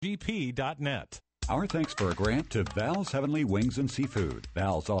NASB.net. Our thanks for a grant to Val's Heavenly Wings and Seafood.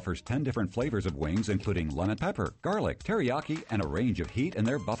 Val's offers 10 different flavors of wings, including lemon pepper, garlic, teriyaki, and a range of heat in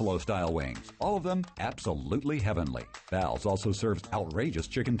their buffalo-style wings. All of them absolutely heavenly. Val's also serves outrageous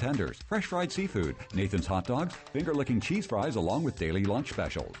chicken tenders, fresh fried seafood, Nathan's hot dogs, finger-licking cheese fries, along with daily lunch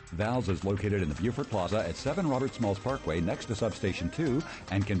specials. Val's is located in the Beaufort Plaza at 7 Robert Smalls Parkway next to Substation 2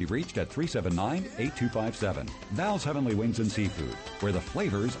 and can be reached at 379-8257. Val's Heavenly Wings and Seafood, where the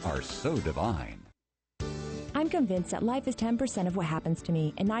flavors are so divine. I'm convinced that life is 10% of what happens to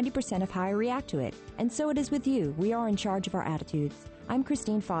me and 90% of how I react to it. And so it is with you. We are in charge of our attitudes. I'm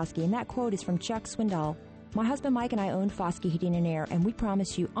Christine Foskey, and that quote is from Chuck Swindoll. My husband Mike and I own Foskey Heating and Air, and we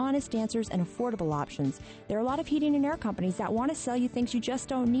promise you honest answers and affordable options. There are a lot of heating and air companies that want to sell you things you just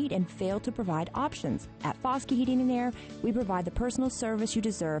don't need and fail to provide options. At Foskey Heating and Air, we provide the personal service you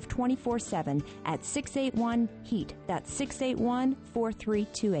deserve 24/7 at 681-HEAT. That's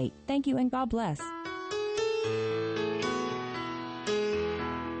 681-4328. Thank you, and God bless.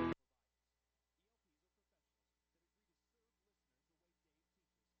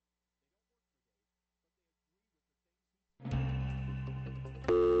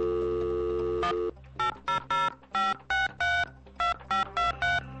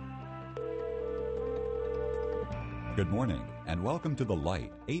 Good morning, and welcome to The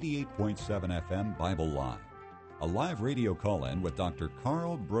Light, 88.7 FM Bible Live, a live radio call-in with Dr.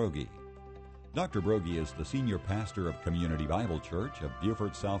 Carl Broggi. Dr. Broggi is the senior pastor of Community Bible Church of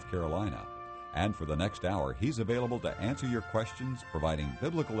Beaufort, South Carolina, and for the next hour, he's available to answer your questions, providing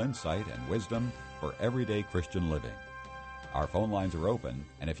biblical insight and wisdom for everyday Christian living. Our phone lines are open,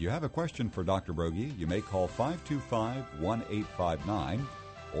 and if you have a question for Dr. Broggi, you may call 525-1859,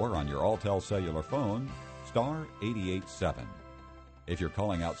 or on your Alltel cellular phone, star 887. If you're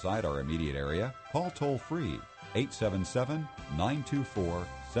calling outside our immediate area, call toll-free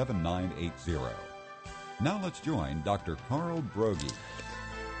 877-924-7980. Now let's join Dr. Carl Broggi.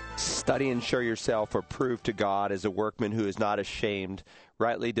 Study and show yourself approved to God as a workman who is not ashamed,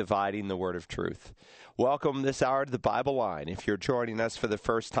 rightly dividing the word of truth. Welcome this hour to the Bible Line. If you're joining us for the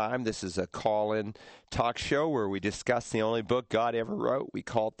first time, this is a call-in talk show where we discuss the only book God ever wrote. We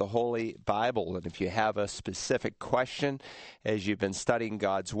call it the Holy Bible. And if you have a specific question as you've been studying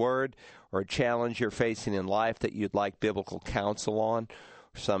God's Word or a challenge you're facing in life that you'd like biblical counsel on,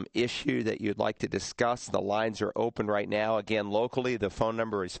 some issue that you'd like to discuss, the lines are open right now. Again, locally, the phone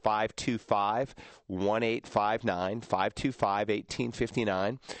number is 525-1859,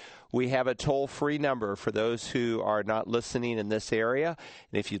 525-1859. We have a toll-free number for those who are not listening in this area.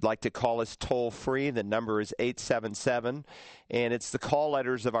 And if you'd like to call us toll-free, the number is 877, and it's the call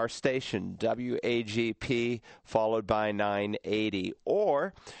letters of our station, WAGP, followed by 980.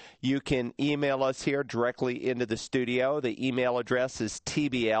 Or you can email us here directly into the studio. The email address is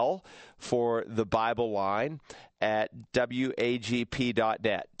TBL for the Bible Line at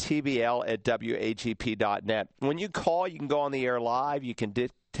WAGP.net, TBL at WAGP.net. When you call, you can go on the air live. You can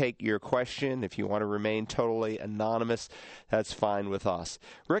take your question. If you want to remain totally anonymous, that's fine with us.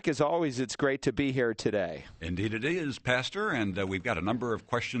 Rick, as always, it's great to be here today. Indeed it is, Pastor, and we've got a number of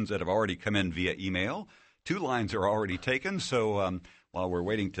questions that have already come in via email. 2 lines are already taken, so while we're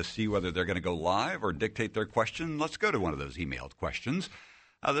waiting to see whether they're going to go live or dictate their question, let's go to one of those emailed questions.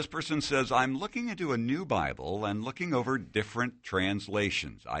 This person says, I'm looking into a new Bible and looking over different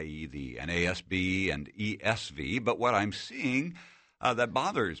translations, i.e. the NASB and ESV, but what I'm seeing that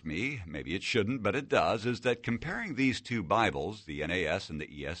bothers me, maybe it shouldn't, but it does, is that comparing these two Bibles, the NAS and the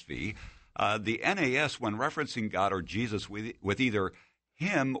ESV, the NAS, when referencing God or Jesus with either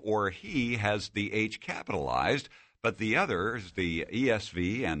him or he, has the H capitalized, but the others, the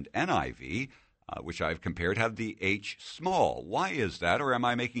ESV and NIV, which I've compared, have the H small. Why is that, or am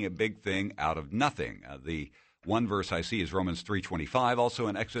I making a big thing out of nothing? The one verse I see is Romans 3:25. Also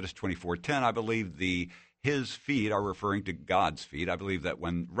in Exodus 24:10, I believe his feet are referring to God's feet. I believe that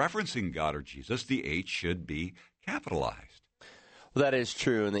when referencing God or Jesus, the H should be capitalized. Well, that is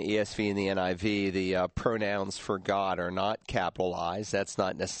true in the ESV and the NIV. The pronouns for God are not capitalized. That's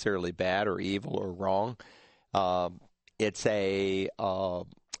not necessarily bad or evil or wrong.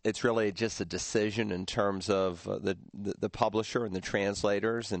 It's really just a decision in terms of the publisher and the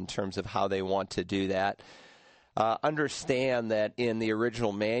translators in terms of how they want to do that. Understand that in the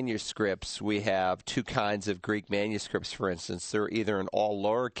original manuscripts, we have 2 kinds of Greek manuscripts, for instance. They're either in all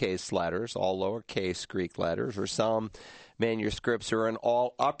lowercase letters, all lowercase Greek letters, or some manuscripts are in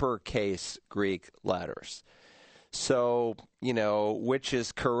all uppercase Greek letters. So, which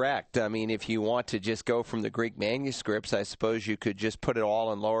is correct? I mean, if you want to just go from the Greek manuscripts, I suppose you could just put it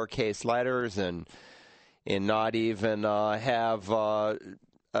all in lowercase letters and not even have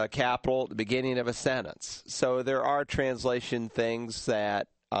a capital at the beginning of a sentence. So there are translation things that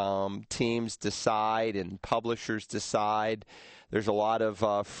teams decide and publishers decide. There's a lot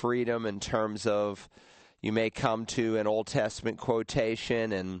of freedom in terms of you may come to an Old Testament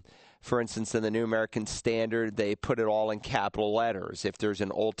quotation, and for instance, in the New American Standard, they put it all in capital letters if there's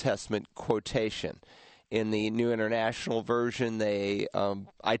an Old Testament quotation. In the New International Version, they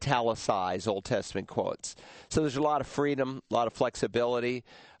italicize Old Testament quotes. So there's a lot of freedom, a lot of flexibility.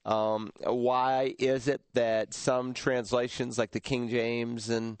 Why is it that some translations, like the King James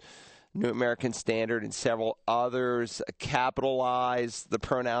and New American Standard and several others, capitalize the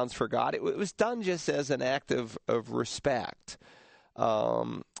pronouns for God? It was done just as an act of respect.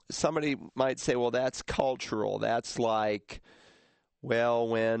 Somebody might say, well, that's cultural. That's like, well,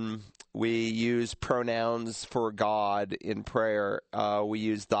 when we use pronouns for God in prayer, we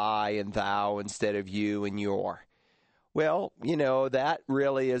use thy and thou instead of you and your. Well, that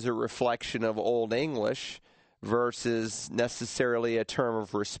really is a reflection of Old English versus necessarily a term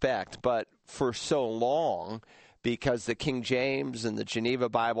of respect. But for so long, because the King James and the Geneva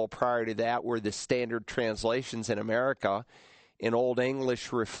Bible prior to that were the standard translations in America, and Old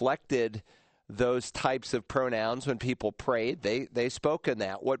English reflected those types of pronouns when people prayed. They spoke in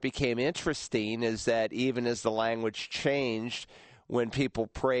that. What became interesting is that even as the language changed, when people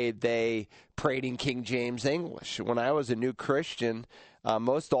prayed, they prayed in King James English. When I was a new Christian,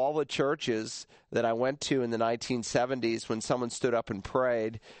 most all the churches that I went to in the 1970s, when someone stood up and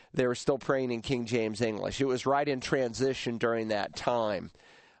prayed, they were still praying in King James English. It was right in transition during that time.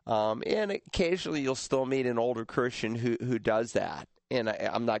 And occasionally you'll still meet an older Christian who does that. And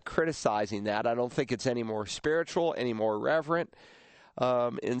I'm not criticizing that. I don't think it's any more spiritual, any more reverent.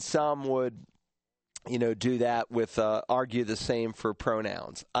 And some would, do that with argue the same for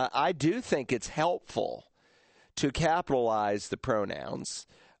pronouns. I do think it's helpful to capitalize the pronouns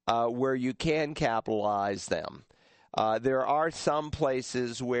where you can capitalize them. There are some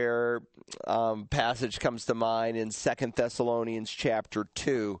places where passage comes to mind in 2 Thessalonians chapter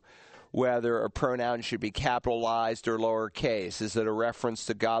 2, whether a pronoun should be capitalized or lowercase. Is it a reference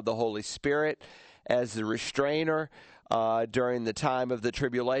to God the Holy Spirit as the restrainer during the time of the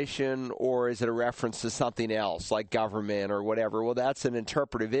tribulation, or is it a reference to something else like government or whatever? Well, that's an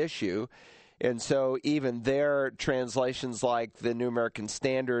interpretive issue. And so even their translations like the New American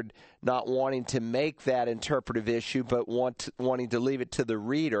Standard not wanting to make that interpretive issue but wanting to leave it to the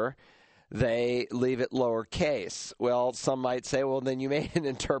reader, they leave it lowercase. Well, some might say, well, then you made an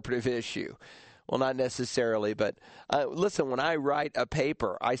interpretive issue. Well, not necessarily, but listen, when I write a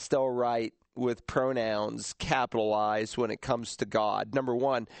paper, I still write with pronouns capitalized when it comes to God. Number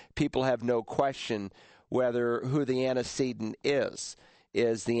one, people have no question who the antecedent is.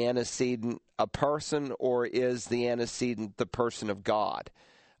 Is the antecedent a person, or is the antecedent the person of God?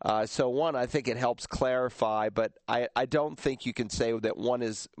 So one, I think it helps clarify, but I don't think you can say that one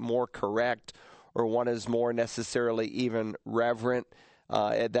is more correct or one is more necessarily even reverent.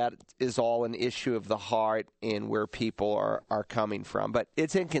 That is all an issue of the heart and where people are coming from. But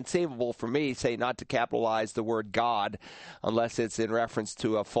it's inconceivable for me, say, not to capitalize the word God unless it's in reference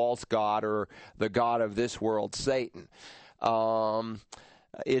to a false god or the god of this world, Satan.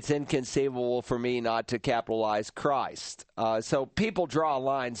 It's inconceivable for me not to capitalize Christ. So people draw a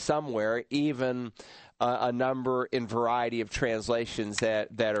line somewhere, even a number and variety of translations that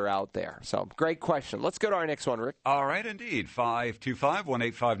are out there. So great question. Let's go to our next one, Rick. All right, indeed.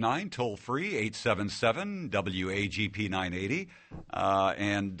 525-1859, toll free, 877-WAGP 980.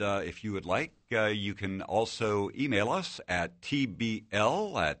 And if you would like, you can also email us at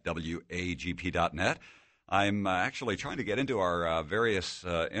tbl@wagp.net. I'm actually trying to get into our various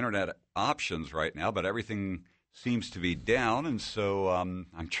internet options right now, but everything seems to be down, and so I'm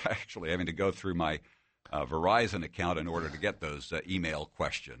actually having to go through my Verizon account in order to get those email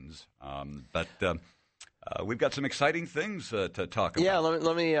questions. But we've got some exciting things to talk about. Yeah,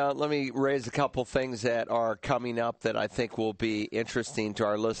 let me raise a couple things that are coming up that I think will be interesting to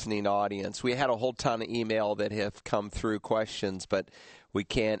our listening audience. We had a whole ton of email that have come through questions, but we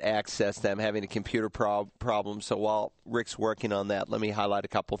can't access them, having a computer problem. So while Rick's working on that, let me highlight a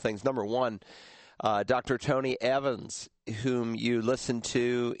couple things. Number one, Dr. Tony Evans, whom you listen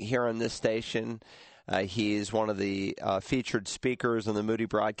to here on this station. He's one of the featured speakers on the Moody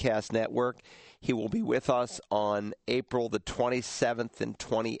Broadcast Network. He will be with us on April the 27th and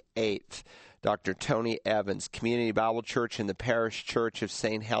 28th. Dr. Tony Evans, Community Bible Church and the Parish Church of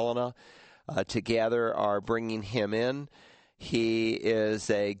St. Helena, together are bringing him in. He is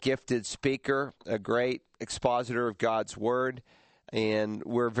a gifted speaker, a great expositor of God's Word, and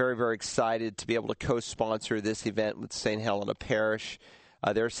we're very, very excited to be able to co-sponsor this event with St. Helena Parish.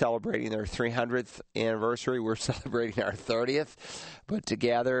 They're celebrating their 300th anniversary. We're celebrating our 30th. But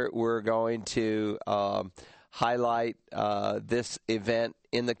together we're going to highlight this event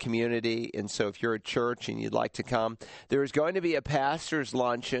in the community. And so if you're a church and you'd like to come, there's going to be a pastor's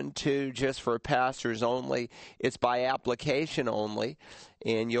luncheon, too, just for pastors only. It's by application only.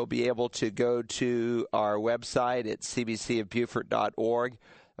 And you'll be able to go to our website at cbcofbuford.org.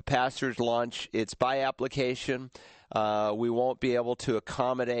 A pastor's lunch, it's by application. We won't be able to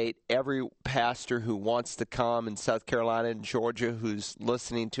accommodate every pastor who wants to come in South Carolina and Georgia who's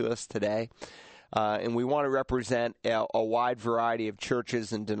listening to us today. And we want to represent a wide variety of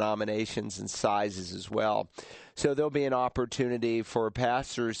churches and denominations and sizes as well. So there'll be an opportunity for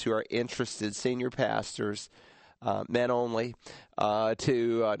pastors who are interested, senior pastors, men only, no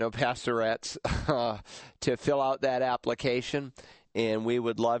pastorettes, to fill out that application. And we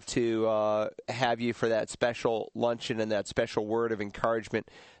would love to have you for that special luncheon and that special word of encouragement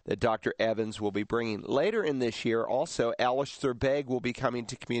that Dr. Evans will be bringing. Later in this year, also, Alistair Begg will be coming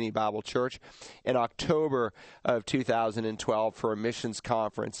to Community Bible Church in October of 2012 for a missions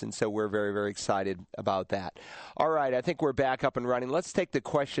conference, and so we're very, very excited about that. All right, I think we're back up and running. Let's take the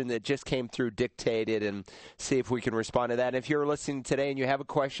question that just came through dictated and see if we can respond to that. And if you're listening today and you have a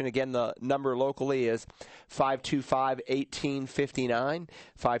question, again, the number locally is 525-1859,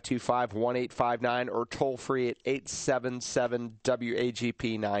 525-1859, or toll free at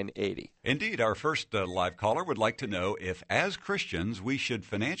 877-WAGP 980. Indeed, our first live caller would like to know if, as Christians, we should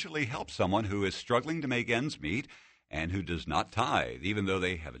financially help someone who is struggling to make ends meet and who does not tithe, even though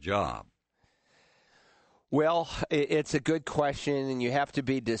they have a job. Well, it's a good question, and you have to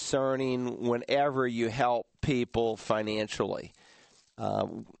be discerning whenever you help people financially.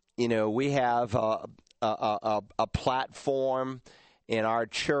 We have a platform in our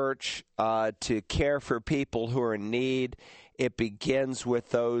church to care for people who are in need. It begins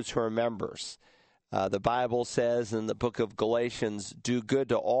with those who are members. The Bible says in the book of Galatians, do good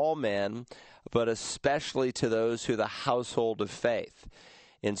to all men, but especially to those who are the household of faith.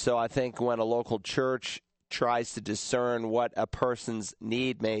 And so I think when a local church tries to discern what a person's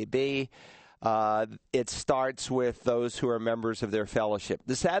need may be, it starts with those who are members of their fellowship.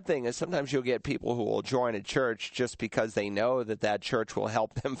 The sad thing is sometimes you'll get people who will join a church just because they know that that church will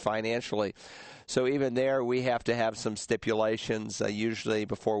help them financially. So even there, we have to have some stipulations. Usually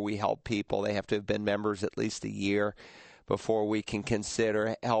before we help people, they have to have been members at least a year before we can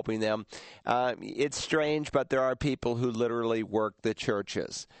consider helping them. It's strange, but there are people who literally work the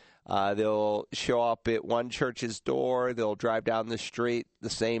churches. They'll show up at one church's door. They'll drive down the street, the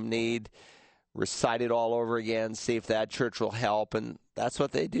same need, recite it all over again, see if that church will help. And that's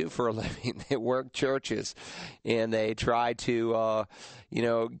what they do for a living. They work churches, and they try to,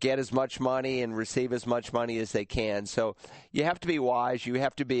 get as much money and receive as much money as they can. So you have to be wise. You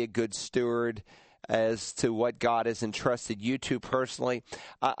have to be a good steward as to what God has entrusted you to personally.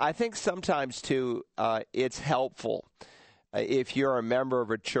 I think sometimes, too, it's helpful if you're a member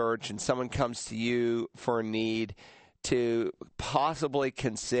of a church and someone comes to you for a need to possibly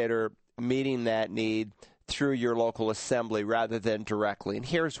consider meeting that need through your local assembly rather than directly. And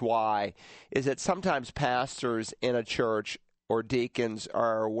here's why, is that sometimes pastors in a church or deacons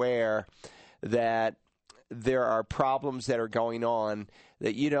are aware that there are problems that are going on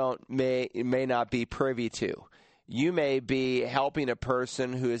that you may not be privy to. You may be helping a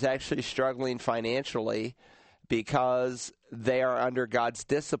person who is actually struggling financially because they are under God's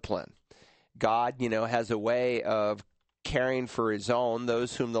discipline. God, has a way of caring for his own.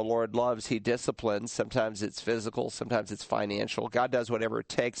 Those whom the Lord loves, he disciplines. Sometimes it's physical, sometimes it's financial. God does whatever it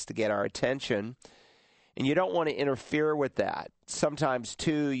takes to get our attention. And you don't want to interfere with that. Sometimes,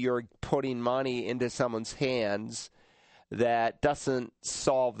 too, you're putting money into someone's hands that doesn't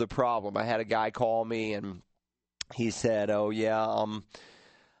solve the problem. I had a guy call me, and he said, I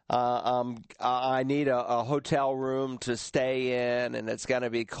need a hotel room to stay in, and it's going to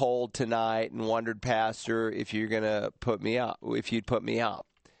be cold tonight, and wondered, Pastor, if you'd put me up.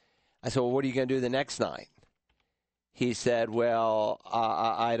 I said, well, what are you going to do the next night? He said, well,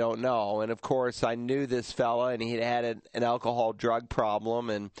 I don't know. And, of course, I knew this fella, and he had an alcohol drug problem,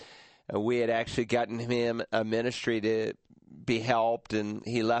 and we had actually gotten him a ministry to be helped, and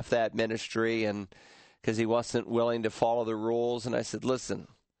he left that ministry and because he wasn't willing to follow the rules. And I said, listen,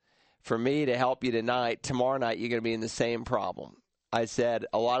 for me to help you tonight, tomorrow night you're going to be in the same problem. I said,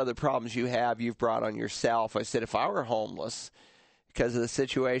 a lot of the problems you have, you've brought on yourself. I said, if I were homeless because of the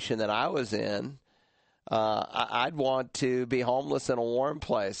situation that I was in, I'd want to be homeless in a warm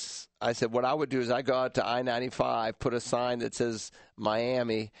place. I said, what I would do is I'd go out to I-95, put a sign that says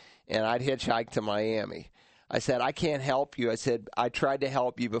Miami, and I'd hitchhike to Miami. I said, I can't help you. I said, I tried to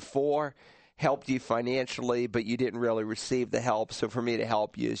help you before, helped you financially, but you didn't really receive the help. So for me to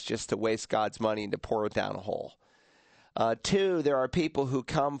help you is just to waste God's money and to pour it down a hole. 2, there are people who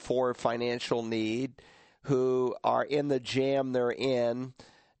come for financial need who are in the jam they're in,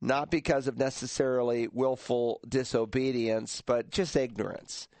 not because of necessarily willful disobedience, but just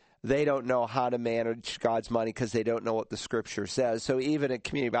ignorance. They don't know how to manage God's money because they don't know what the Scripture says. So even at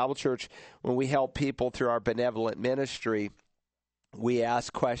Community Bible Church, when we help people through our benevolent ministry, we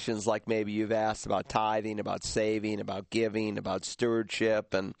ask questions like maybe you've asked about tithing, about saving, about giving, about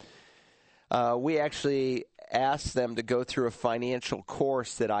stewardship. And we actually asked them to go through a financial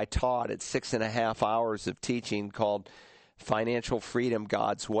course that I taught at 6.5 hours of teaching called Financial Freedom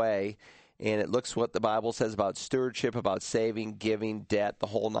God's Way. And it looks what the Bible says about stewardship, about saving, giving, debt, the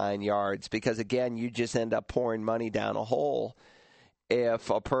whole 9 yards. Because, again, you just end up pouring money down a hole if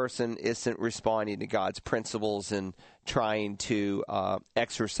a person isn't responding to God's principles and trying to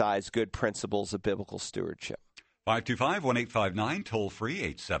exercise good principles of biblical stewardship. 525-1859,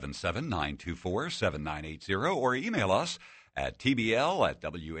 toll-free, 877-924-7980, or email us at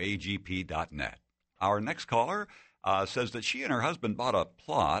tbl@wagp.net. Our next caller says that she and her husband bought a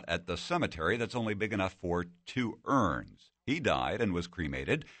plot at the cemetery that's only big enough for 2 urns. He died and was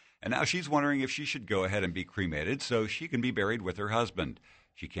cremated, and now she's wondering if she should go ahead and be cremated so she can be buried with her husband.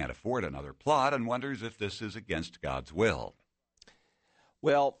 She can't afford another plot and wonders if this is against God's will.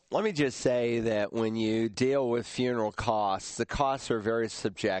 Well, let me just say that when you deal with funeral costs, the costs are very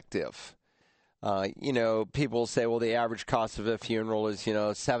subjective. People say, well, the average cost of a funeral is,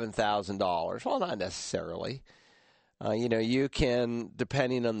 $7,000. Well, not necessarily. You can,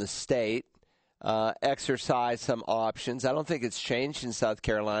 depending on the state, exercise some options. I don't think it's changed in South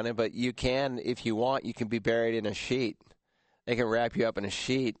Carolina, but you can, if you want, you can be buried in a sheet. They can wrap you up in a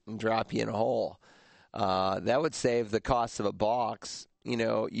sheet and drop you in a hole. That would save the cost of a box.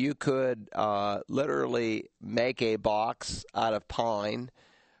 You could literally make a box out of pine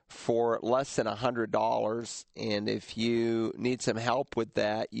for less than $100, and if you need some help with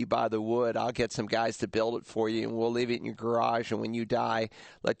that, you buy the wood. I'll get some guys to build it for you, and we'll leave it in your garage, and when you die,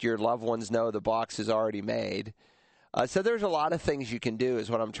 let your loved ones know the box is already made. So there's a lot of things you can do, is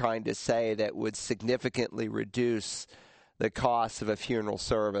what I'm trying to say, that would significantly reduce the cost of a funeral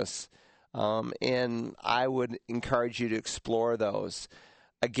service. And I would encourage you to explore those.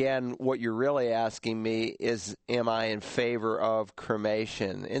 Again, what you're really asking me is, am I in favor of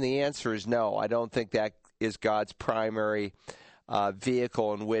cremation? And the answer is no. I don't think that is God's primary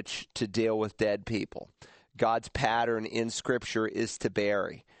vehicle in which to deal with dead people. God's pattern in Scripture is to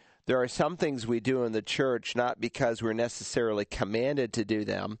bury. There are some things we do in the church not because we're necessarily commanded to do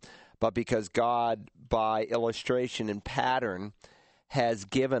them, but because God, by illustration and pattern, has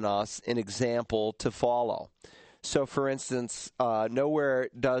given us an example to follow. So, for instance, nowhere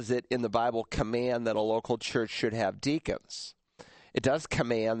does it in the Bible command that a local church should have deacons. It does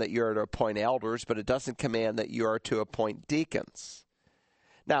command that you are to appoint elders, but it doesn't command that you are to appoint deacons.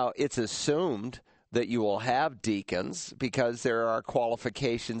 Now, it's assumed that you will have deacons because there are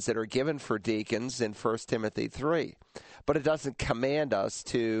qualifications that are given for deacons in 1 Timothy 3. But it doesn't command us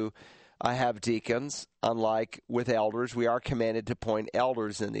to have deacons. Unlike with elders, we are commanded to appoint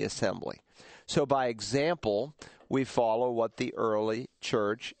elders in the assembly. So by example, we follow what the early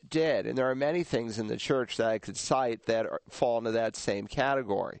church did. And there are many things in the church that I could cite that fall into that same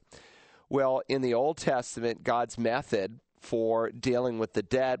category. Well, in the Old Testament, God's method for dealing with the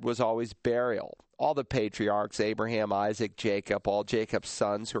dead was always burial. All the patriarchs, Abraham, Isaac, Jacob, all Jacob's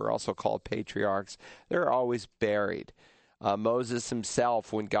sons, who are also called patriarchs, they're always buried. Moses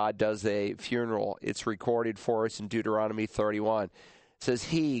himself, when God does a funeral, it's recorded for us in Deuteronomy 31. It says,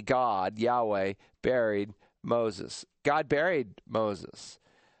 he, God, Yahweh, buried Moses. God buried Moses.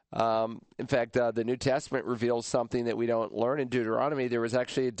 In fact, the New Testament reveals something that we don't learn in Deuteronomy. There was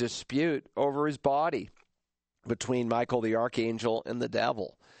actually a dispute over his body between Michael the archangel and the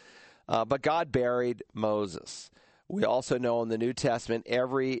devil. But God buried Moses. We also know in the New Testament,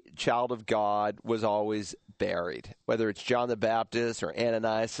 every child of God was always buried, whether it's John the Baptist or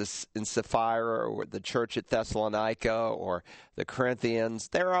Ananias and Sapphira or the church at Thessalonica or the Corinthians.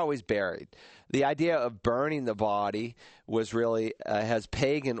 They're always buried. The idea of burning the body was really has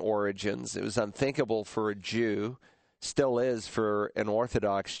pagan origins. It was unthinkable for a Jew, still is for an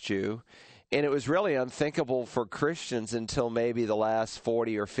Orthodox Jew. And it was really unthinkable for Christians until maybe the last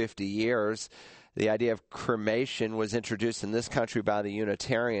 40 or 50 years. The idea of cremation was introduced in this country by the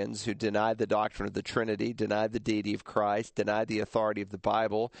Unitarians, who denied the doctrine of the Trinity, denied the deity of Christ, denied the authority of the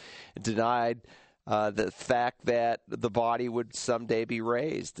Bible, and denied the fact that the body would someday be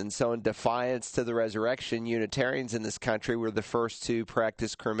raised. And so in defiance to the resurrection, Unitarians in this country were the first to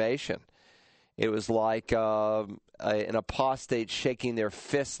practice cremation. It was like an apostate shaking their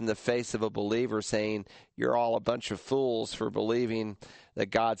fists in the face of a believer saying, you're all a bunch of fools for believing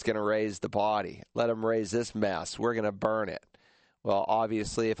that God's going to raise the body. Let him raise this mess. We're going to burn it. Well,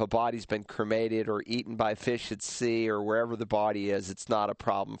 obviously, if a body's been cremated or eaten by fish at sea or wherever the body is, it's not a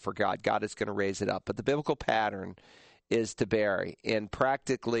problem for God. God is going to raise it up. But the biblical pattern is to bury. And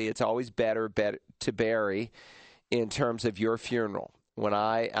practically, it's always better to bury in terms of your funeral.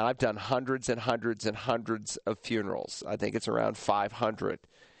 I've done hundreds and hundreds and hundreds of funerals. I think it's around 500.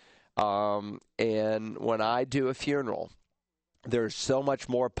 And when I do a funeral, there's so much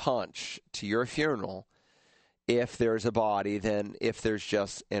more punch to your funeral if there's a body than if there's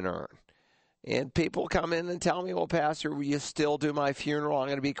just an urn. And people come in and tell me, well, Pastor, will you still do my funeral? I'm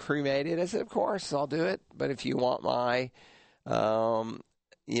going to be cremated. I said, of course, I'll do it. But if you want my,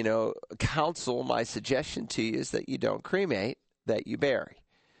 counsel, my suggestion to you is that you don't cremate, that you bury.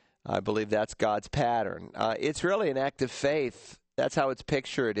 I believe that's God's pattern. It's really an act of faith. That's how it's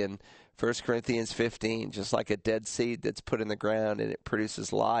pictured in 1 Corinthians 15, just like a dead seed that's put in the ground and it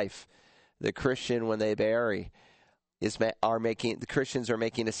produces life. The Christian, when they bury, the Christians are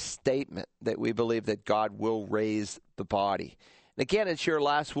making a statement that we believe that God will raise the body. And again, it's your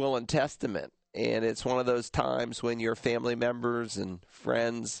last will and testament, and it's one of those times when your family members and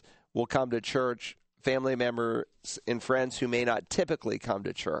friends will come to church, family members and friends who may not typically come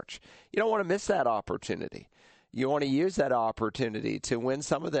to church. You don't want to miss that opportunity. You want to use that opportunity to win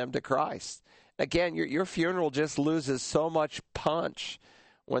some of them to Christ. Again, your funeral just loses so much punch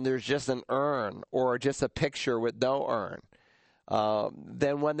when there's just an urn or just a picture with no urn,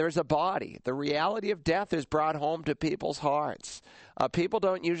 than when there's a body. The reality of death is brought home to people's hearts. People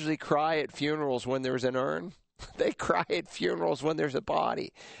don't usually cry at funerals when there's an urn. They cry at funerals when there's a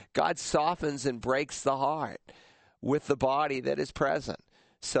body. God softens and breaks the heart with the body that is present.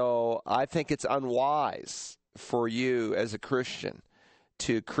 So I think it's unwise for you as a Christian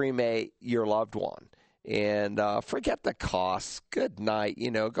to cremate your loved one. And forget the costs. Good night.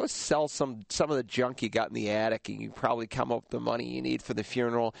 Go sell some of the junk you got in the attic, and you probably come up with the money you need for the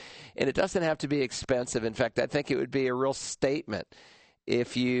funeral. And it doesn't have to be expensive. In fact, I think it would be a real statement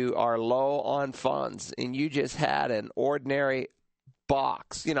if you are low on funds and you just had an ordinary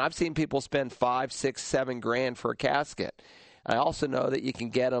box. I've seen people spend $5, $6, $7 for a casket. I also know that you can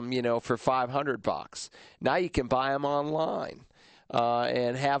get them, for $500. Now you can buy them online.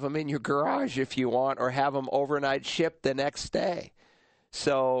 And have them in your garage if you want, or have them overnight shipped the next day.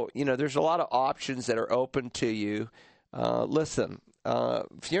 So, there's a lot of options that are open to you. Listen,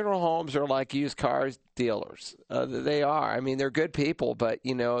 funeral homes are like used car dealers. They are. I mean, they're good people, but,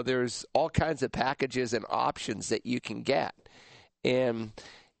 there's all kinds of packages and options that you can get. And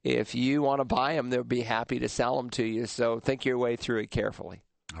if you want to buy them, they'll be happy to sell them to you. So think your way through it carefully.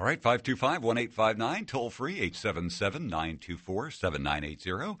 All right, 525-1859, toll-free,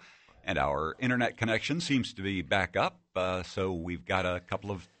 877-924-7980. And our internet connection seems to be back up, so we've got a couple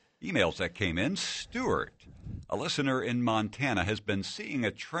of emails that came in. Stuart, a listener in Montana, has been seeing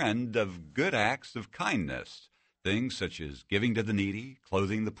a trend of good acts of kindness, things such as giving to the needy,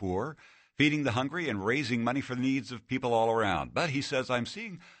 clothing the poor, feeding the hungry, and raising money for the needs of people all around. But he says, I'm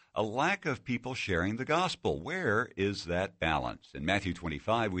seeing a lack of people sharing the gospel. Where is that balance? In Matthew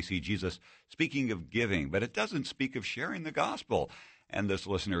 25, we see Jesus speaking of giving, but it doesn't speak of sharing the gospel. And this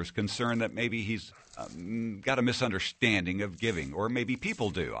listener is concerned that maybe he's got a misunderstanding of giving, or maybe people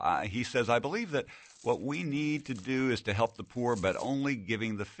do. He says, I believe that what we need to do is to help the poor, but only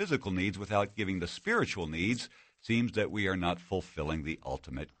giving the physical needs without giving the spiritual needs seems that we are not fulfilling the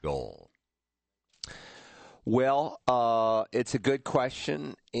ultimate goal. Well, it's a good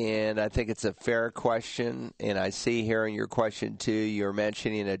question, and I think it's a fair question. And I see here in your question, too, you're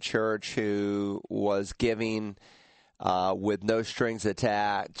mentioning a church who was giving with no strings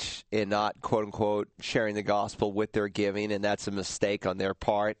attached and not, quote-unquote, sharing the gospel with their giving, and that's a mistake on their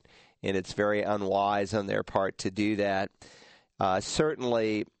part, and it's very unwise on their part to do that.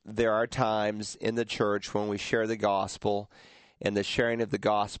 Certainly, there are times in the church when we share the gospel, and the sharing of the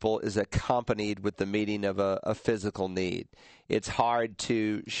gospel is accompanied with the meeting of a physical need. It's hard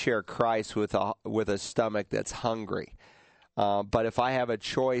to share Christ with a stomach that's hungry. But if I have a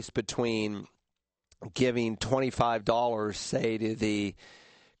choice between giving $25, say, to the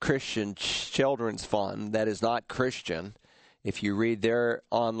Christian Children's Fund that is not Christian, if you read their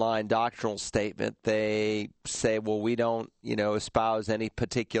online doctrinal statement, they say, well, we don't, espouse any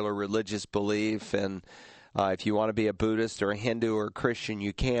particular religious belief, and if you want to be a Buddhist or a Hindu or a Christian,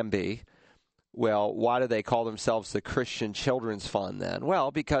 you can be. Well, why do they call themselves the Christian Children's Fund then?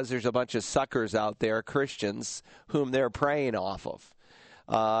 Well, because there's a bunch of suckers out there, Christians, whom they're preying off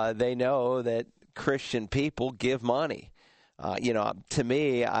of. They know that Christian people give money. To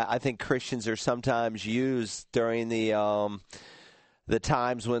me, I think Christians are sometimes used during the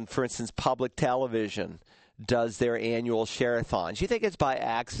times when, for instance, public television does their annual share-a-thons. You think it's by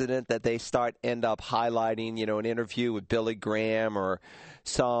accident that they end up highlighting, an interview with Billy Graham or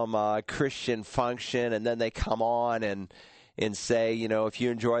some Christian function, and then they come on and say, if you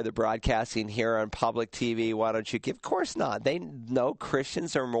enjoy the broadcasting here on public TV, why don't you give? Of course not. They know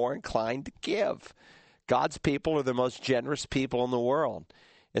Christians are more inclined to give. God's people are the most generous people in the world,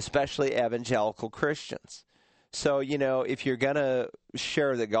 especially evangelical Christians. So, if you're going to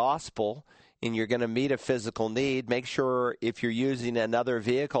share the gospel and you're going to meet a physical need, make sure if you're using another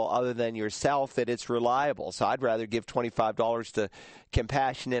vehicle other than yourself that it's reliable. So I'd rather give $25 to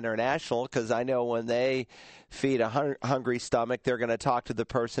Compassion International because I know when they feed a hungry stomach, they're going to talk to the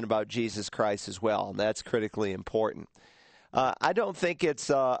person about Jesus Christ as well, and that's critically important. I don't think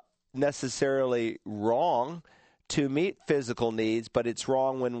it's necessarily wrong to meet physical needs, but it's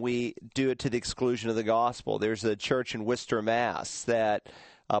wrong when we do it to the exclusion of the gospel. There's a church in Worcester, Mass. that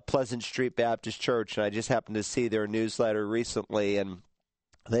Pleasant Street Baptist Church, and I just happened to see their newsletter recently, and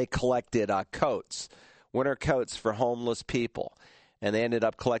they collected coats, winter coats for homeless people, and they ended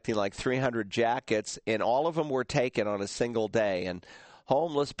up collecting like 300 jackets, and all of them were taken on a single day, and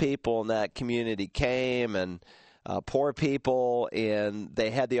homeless people in that community came, and poor people, and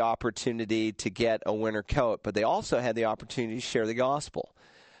they had the opportunity to get a winter coat, but they also had the opportunity to share the gospel.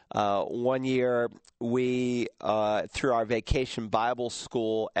 One year, we, through our vacation Bible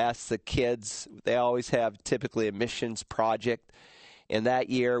school, asked the kids, they always have typically a missions project, and that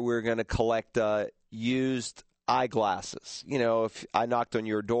year we were going to collect used eyeglasses. If I knocked on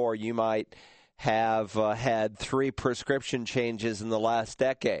your door, you might have had 3 prescription changes in the last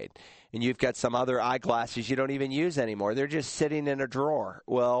decade, and you've got some other eyeglasses you don't even use anymore. They're just sitting in a drawer.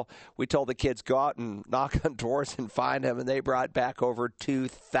 Well, we told the kids, go out and knock on doors and find them, and they brought back over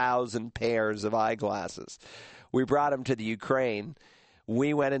 2,000 pairs of eyeglasses. We brought them to the Ukraine.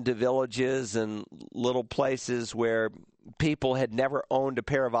 We went into villages and little places where people had never owned a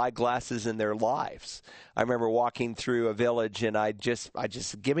pair of eyeglasses in their lives. I remember walking through a village, and I just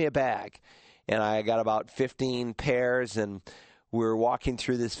give me a bag. And I got about 15 pairs, and we were walking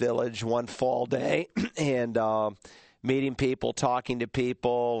through this village one fall day and meeting people, talking to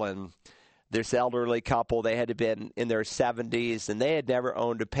people, and this elderly couple, they had been in their 70s, and they had never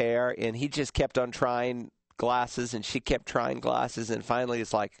owned a pair, and he just kept on trying glasses, and she kept trying glasses, and finally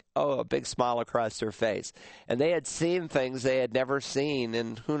it's like, a big smile across their face. And they had seen things they had never seen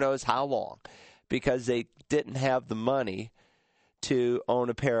in who knows how long because they didn't have the money to own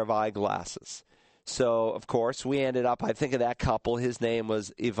a pair of eyeglasses. So, of course, we ended up, I think of that couple, his name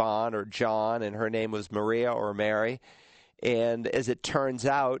was Yvonne or John, and her name was Maria or Mary. And as it turns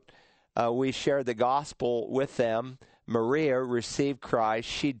out, we shared the gospel with them. Maria received Christ.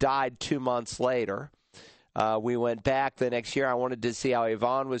 She died 2 months later. We went back the next year. I wanted to see how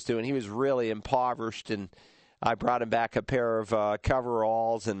Yvonne was doing. He was really impoverished, and I brought him back a pair of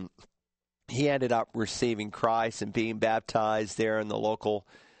coveralls, and he ended up receiving Christ and being baptized there in the local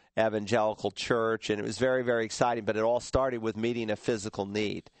evangelical church, and it was very, very exciting, but it all started with meeting a physical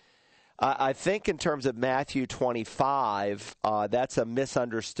need. I think in terms of Matthew 25, that's a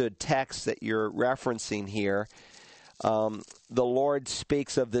misunderstood text that you're referencing here. The Lord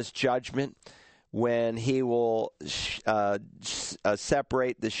speaks of this judgment when he will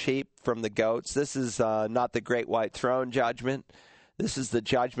separate the sheep from the goats. This is not the great white throne judgment. This is the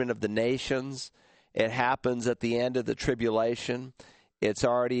judgment of the nations. It happens at the end of the tribulation. It's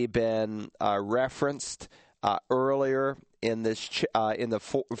already been referenced earlier in this in the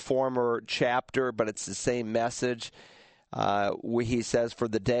former chapter, but it's the same message. He says, "For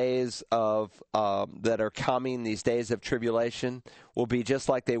the days of that are coming, these days of tribulation, will be just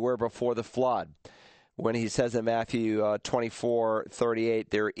like they were before the flood." When he says in Matthew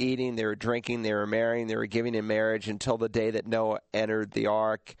 24:38, they were eating, they were drinking, they were marrying, they were giving in marriage until the day that Noah entered the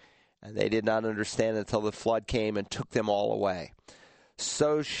ark, and they did not understand until the flood came and took them all away.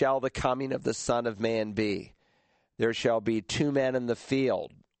 So shall the coming of the Son of Man be. There shall be 2 men in the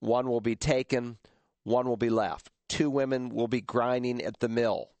field. One will be taken, one will be left. 2 women will be grinding at the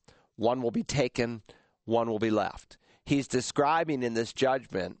mill. One will be taken, one will be left. He's describing in this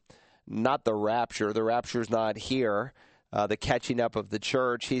judgment not the rapture. The rapture's not here, the catching up of the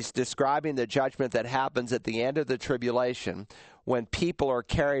church. He's describing the judgment that happens at the end of the tribulation when people are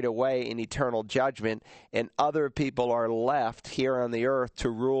carried away in eternal judgment and other people are left here on the earth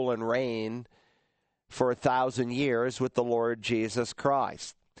to rule and reign for 1,000 years with the Lord Jesus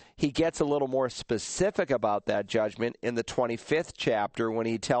Christ. He gets a little more specific about that judgment in the 25th chapter when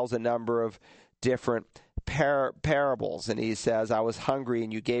he tells a number of different parables. And he says, I was hungry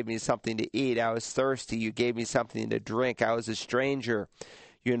and you gave me something to eat. I was thirsty. You gave me something to drink. I was a stranger.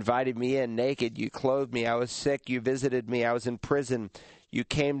 You invited me in naked. You clothed me. I was sick. You visited me. I was in prison. You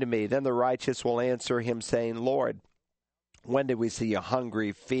came to me. Then the righteous will answer him saying, Lord, when did we see you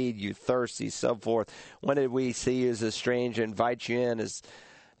hungry, feed you, thirsty, so forth? When did we see you as a stranger, invite you in,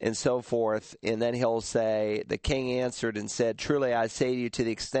 and so forth? And then he'll say, the king answered and said, truly I say to you, to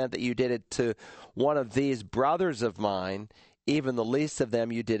the extent that you did it to one of these brothers of mine, even the least of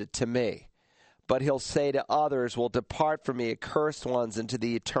them, you did it to me. But he'll say to others, will depart from me, accursed ones, into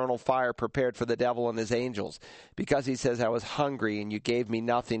the eternal fire prepared for the devil and his angels. Because he says, I was hungry and you gave me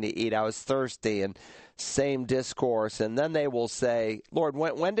nothing to eat. I was thirsty, and same discourse. And then they will say, Lord,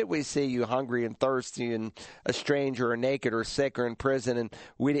 when did we see you hungry and thirsty and a stranger or naked or sick or in prison and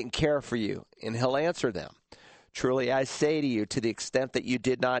we didn't care for you? And he'll answer them, truly I say to you, to the extent that you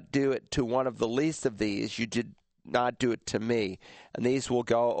did not do it to one of the least of these, you did not do it to me. And these will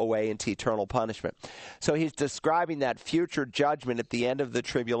go away into eternal punishment. So he's describing that future judgment at the end of the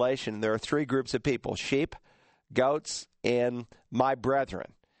tribulation. There are three groups of people: sheep, goats, and my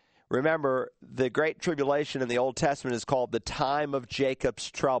brethren. Remember, the great tribulation in the Old Testament is called the time of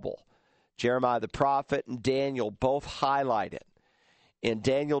Jacob's trouble. Jeremiah the prophet and Daniel both highlight it. And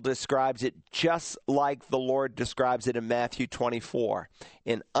Daniel describes it just like the Lord describes it in Matthew 24,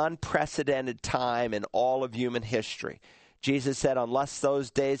 an unprecedented time in all of human history. Jesus said, unless those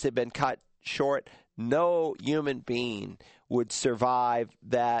days had been cut short, no human being would survive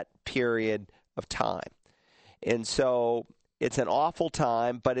that period of time. And so it's an awful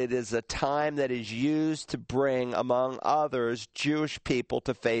time, but it is a time that is used to bring, among others, Jewish people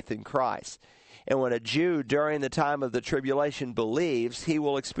to faith in Christ. And when a Jew during the time of the tribulation believes, he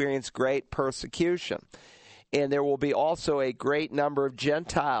will experience great persecution. And there will be also a great number of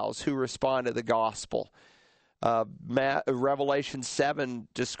Gentiles who respond to the gospel. Revelation 7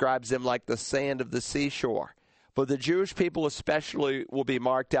 describes them like the sand of the seashore. But the Jewish people especially will be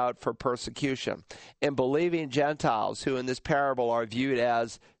marked out for persecution. And believing Gentiles, who in this parable are viewed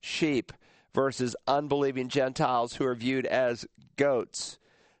as sheep, versus unbelieving Gentiles who are viewed as goats.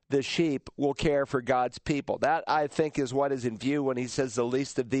 The sheep will care for God's people. That, I think, is what is in view when he says, the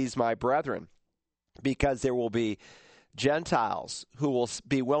least of these, my brethren, because there will be Gentiles who will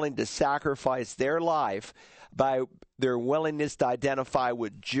be willing to sacrifice their life by their willingness to identify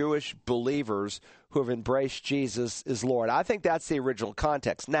with Jewish believers who have embraced Jesus as Lord. I think that's the original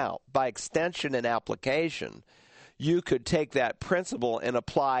context. Now, by extension and application, you could take that principle and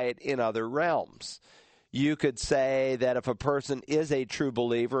apply it in other realms. You could say that if a person is a true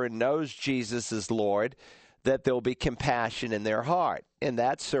believer and knows Jesus is Lord, that there'll be compassion in their heart. And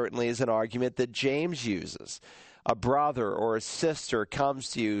that certainly is an argument that James uses. A brother or a sister comes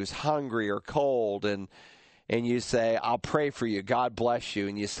to you who's hungry or cold, and you say, I'll pray for you, God bless you,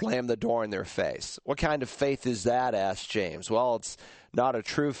 and you slam the door in their face. What kind of faith is that, asked James? Well, it's not a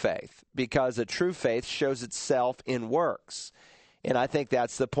true faith, because a true faith shows itself in works. And I think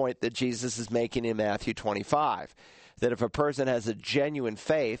that's the point that Jesus is making in Matthew 25, that if a person has a genuine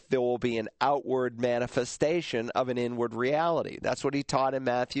faith, there will be an outward manifestation of an inward reality. That's what he taught in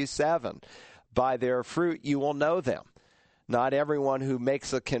Matthew 7. By their fruit you will know them. Not everyone who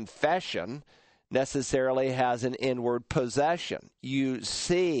makes a confession necessarily has an inward possession. You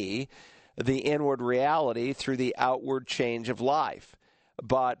see the inward reality through the outward change of life.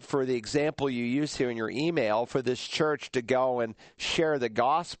 But for the example you use here in your email, for this church to go and share the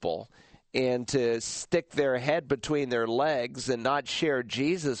gospel and to stick their head between their legs and not share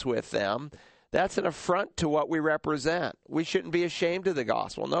Jesus with them, that's an affront to what we represent. We shouldn't be ashamed of the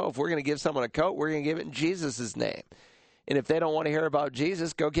gospel. No, if we're going to give someone a coat, we're going to give it in Jesus' name. And if they don't want to hear about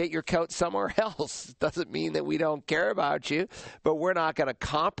Jesus, go get your coat somewhere else. It doesn't mean that we don't care about you, but we're not going to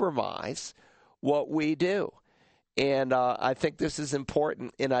compromise what we do. And I think this is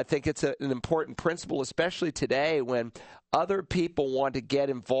important, and I think it's an important principle, especially today when other people want to get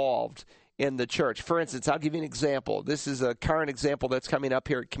involved in the church. For instance, I'll give you an example. This is a current example that's coming up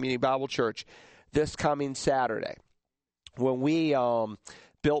here at Community Bible Church this coming Saturday. When we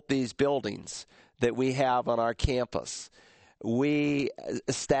built these buildings that we have on our campus, we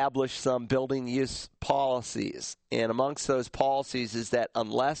established some building use policies. And amongst those policies is that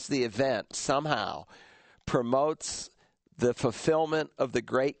unless the event somehow promotes the fulfillment of the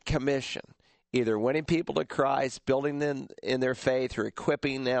Great Commission, either winning people to Christ, building them in their faith, or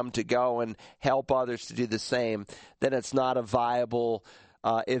equipping them to go and help others to do the same, then it's not a viable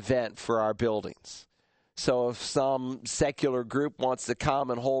event for our buildings. So if some secular group wants to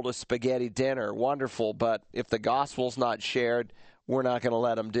come and hold a spaghetti dinner, wonderful. But if the gospel's not shared, we're not going to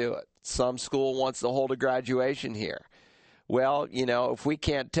let them do it. Some school wants to hold a graduation here. Well, if we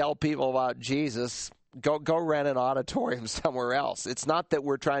can't tell people about Jesus, go rent an auditorium somewhere else. It's not that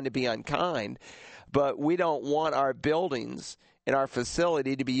we're trying to be unkind, but we don't want our buildings and our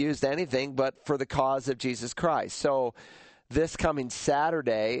facility to be used anything but for the cause of Jesus Christ. So this coming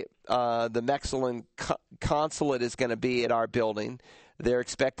Saturday, the Mexican consulate is going to be at our building. They're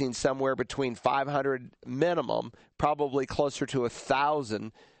expecting somewhere between 500 minimum, probably closer to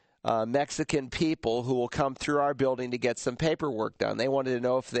 1,000 Mexican people who will come through our building to get some paperwork done. They wanted to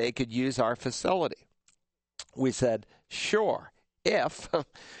know if they could use our facility. We said, sure, if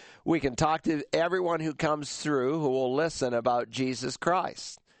we can talk to everyone who comes through who will listen about Jesus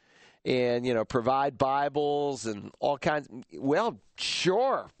Christ. And, provide Bibles and all kinds. Well,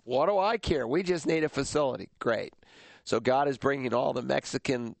 sure. What do I care? We just need a facility. Great. So God is bringing all the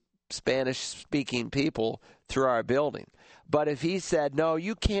Mexican, Spanish-speaking people through our building. But if he said, no,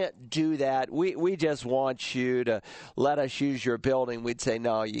 you can't do that, we just want you to let us use your building, we'd say,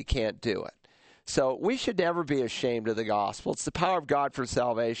 no, you can't do it. So we should never be ashamed of the gospel. It's the power of God for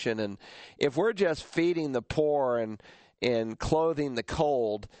salvation. And if we're just feeding the poor and clothing the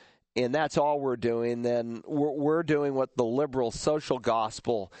cold, and that's all we're doing, then we're doing what the liberal social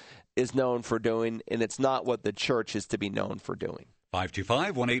gospel is known for doing, and it's not what the church is to be known for doing.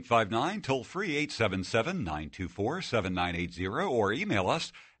 525-1859, toll free 877-924-7980, or email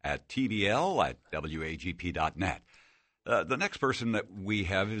us at tbl@wagp.net. The next person that we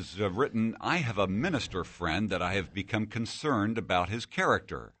have is written, I have a minister friend that I have become concerned about his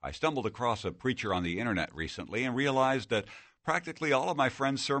character. I stumbled across a preacher on the internet recently and realized that practically all of my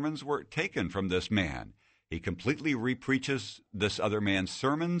friend's sermons were taken from this man. He completely repreaches this other man's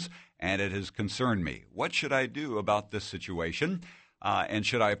sermons, and it has concerned me. What should I do about this situation? And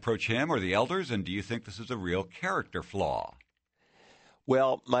should I approach him or the elders? And do you think this is a real character flaw?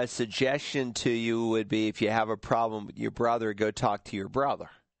 Well, my suggestion to you would be, if you have a problem with your brother, go talk to your brother.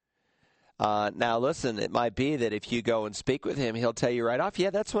 Now, listen, it might be that if you go and speak with him, he'll tell you right off,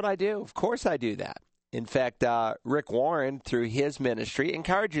 yeah, that's what I do. Of course I do that. In fact, Rick Warren, through his ministry,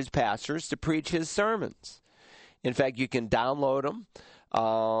 encourages pastors to preach his sermons. In fact, you can download them,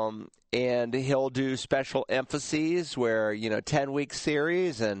 and he'll do special emphases where, 10-week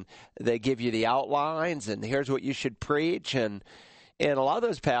series, and they give you the outlines, and here's what you should preach. And a lot of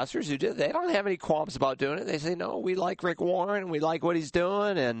those pastors who do, they don't have any qualms about doing it. They say, no, we like Rick Warren, we like what he's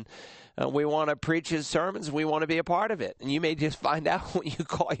doing, and we want to preach his sermons, and we want to be a part of it. And you may just find out when you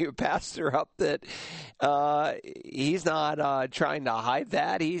call your pastor up that he's not trying to hide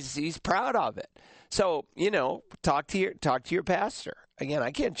that. He's proud of it. So, talk to your pastor. Again,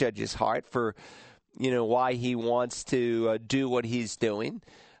 I can't judge his heart for, why he wants to do what he's doing.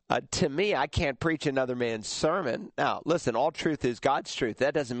 To me, I can't preach another man's sermon. Now, listen, all truth is God's truth.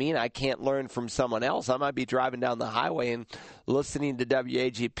 That doesn't mean I can't learn from someone else. I might be driving down the highway and listening to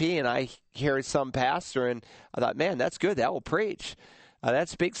WAGP, and I hear some pastor, and I thought, man, that's good. That will preach. That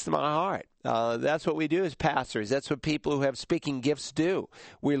speaks to my heart. That's what we do as pastors. That's what people who have speaking gifts do.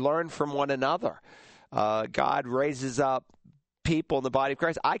 We learn from one another. God raises up people in the body of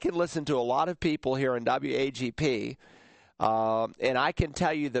Christ. I can listen to a lot of people here in WAGP, and I can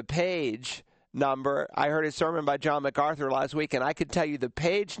tell you the page number. I heard a sermon by John MacArthur last week, and I could tell you the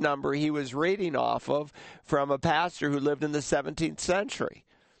page number he was reading off of from a pastor who lived in the 17th century.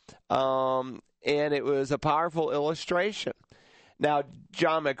 And it was a powerful illustration. Now,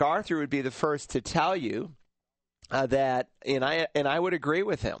 John MacArthur would be the first to tell you that, and I would agree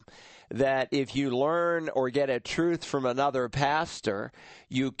with him, that if you learn or get a truth from another pastor,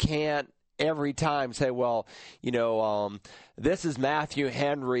 you can't every time say, well, this is Matthew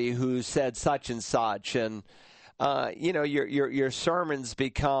Henry who said such and such, and your sermons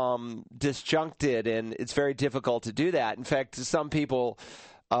become disjuncted, and it's very difficult to do that. In fact, some people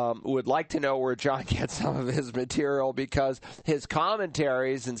would like to know where John gets some of his material, because his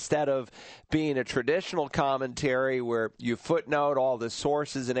commentaries, instead of being a traditional commentary where you footnote all the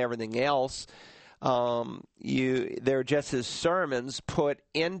sources and everything else, they're just his sermons put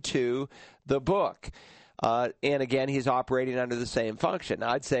into the book. And again, he's operating under the same function.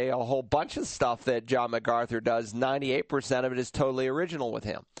 I'd say a whole bunch of stuff that John MacArthur does, 98% of it is totally original with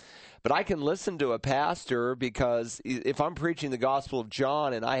him. But I can listen to a pastor, because if I'm preaching the Gospel of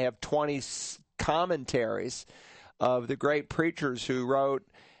John and I have 20 commentaries of the great preachers who wrote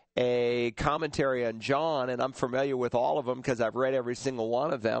a commentary on John, and I'm familiar with all of them because I've read every single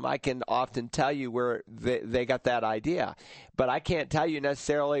one of them, I can often tell you where they got that idea. But I can't tell you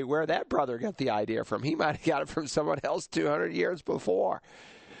necessarily where that brother got the idea from. He might have got it from someone else 200 years before.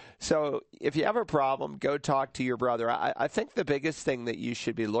 So if you have a problem, go talk to your brother. I think the biggest thing that you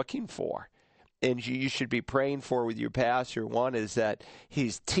should be looking for, and you should be praying for with your pastor, one is that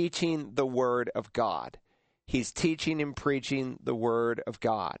he's teaching the Word of God. He's teaching and preaching the Word of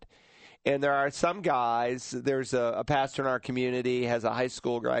God. And there are some guys, there's a pastor in our community, has a high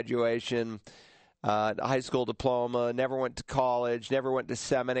school graduation, a high school diploma, never went to college, never went to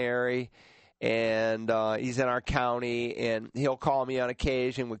seminary, and he's in our county, and he'll call me on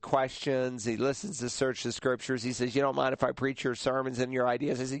occasion with questions. He listens to Search the Scriptures. He says, you don't mind if I preach your sermons and your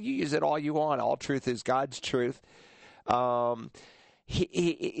ideas? I said, you use it all you want. All truth is God's truth.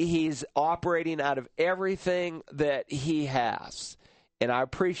 He's operating out of everything that he has, and I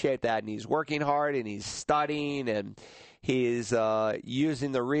appreciate that. And he's working hard, and he's studying, and he's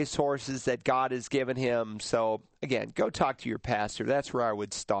using the resources that God has given him. So, again, go talk to your pastor. That's where I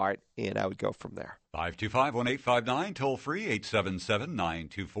would start, and I would go from there. 525-1859, toll free,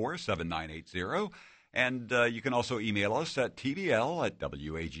 877-924-7980. And you can also email us at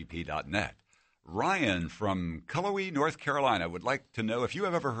tbl@wagp.net. Ryan from Cullowhee, North Carolina, would like to know if you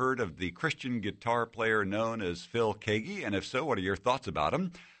have ever heard of the Christian guitar player known as Phil Keaggy, and if so, what are your thoughts about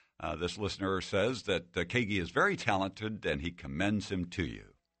him? This listener says that Keaggy is very talented, and he commends him to you.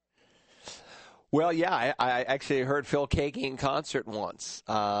 Well, yeah, I actually heard Phil Keaggy in concert once.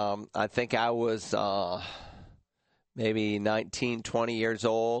 I think I was maybe 19, 20 years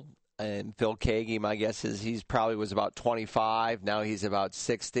old, and Phil Keaggy, my guess is he probably was about 25. Now he's about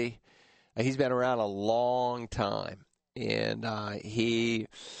 60. He's been around a long time, and he,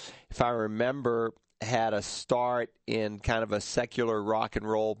 if I remember, had a start in kind of a secular rock and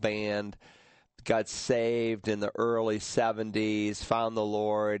roll band, got saved in the early 70s, found the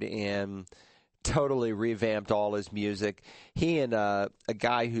Lord, and totally revamped all his music. He and a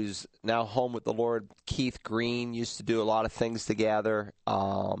guy who's now home with the Lord, Keith Green, used to do a lot of things together.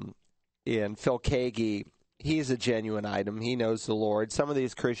 And Phil Keaggy, he's a genuine item. He knows the Lord. Some of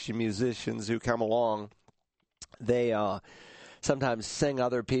these Christian musicians who come along, they sometimes sing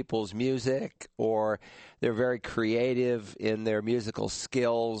other people's music, or they're very creative in their musical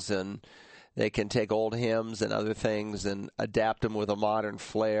skills, and they can take old hymns and other things and adapt them with a modern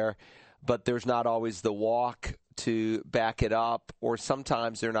flair. But there's not always the walk to back it up, or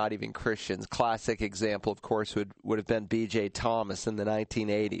sometimes they're not even Christians. Classic example, of course, would have been B.J. Thomas in the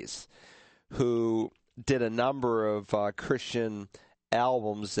 1980s, who did a number of Christian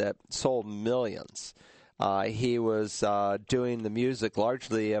albums that sold millions. He was doing the music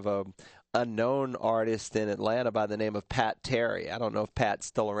largely of a unknown artist in Atlanta by the name of Pat Terry. I don't know if Pat's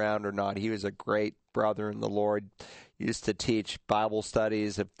still around or not. He was a great brother in the Lord. He used to teach Bible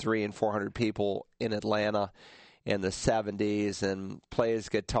studies of 300 and 400 people in Atlanta in the 70s, and play his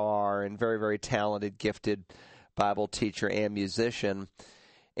guitar, and very, very talented, gifted Bible teacher and musician.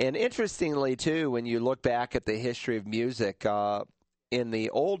 And interestingly, too, when you look back at the history of music, in the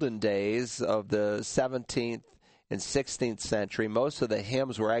olden days of the 17th and 16th century, most of the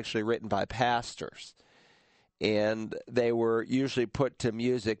hymns were actually written by pastors. And they were usually put to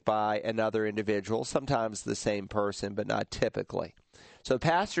music by another individual, sometimes the same person, but not typically. So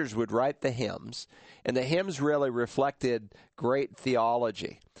pastors would write the hymns, and the hymns really reflected great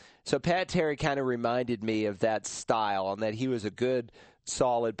theology. So Pat Terry kind of reminded me of that style, and that he was a good,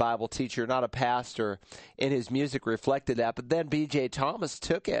 solid Bible teacher, not a pastor, and his music reflected that. But then B.J. Thomas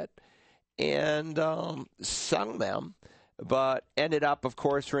took it and sung them, but ended up, of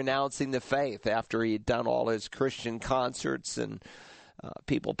course, renouncing the faith after he'd done all his Christian concerts, and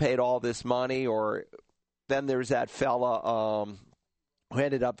people paid all this money. Or then there's that fella who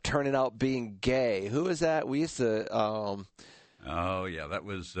ended up turning out being gay. Who is that? We used to... oh, yeah, that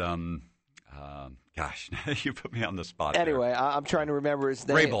was... gosh, you put me on the spot. Anyway, there. I'm trying to remember his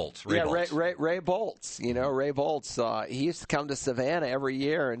name. Ray Boltz. Ray Boltz. You know, Ray Boltz. He used to come to Savannah every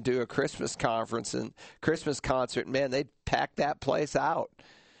year and do a Christmas conference and Christmas concert. Man, they'd pack that place out.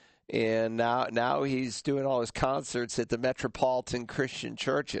 And now he's doing all his concerts at the Metropolitan Christian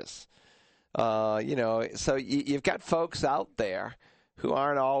churches. So you've got folks out there who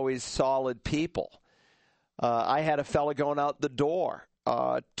aren't always solid people. I had a fella going out the door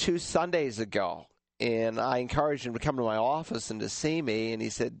 2 Sundays ago, and I encouraged him to come to my office and to see me, and he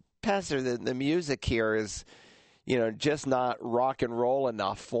said, Pastor, the music here is, just not rock and roll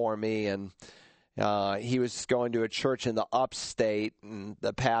enough for me. And he was going to a church in the upstate, and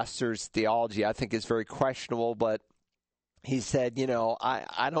the pastor's theology, I think, is very questionable, but he said,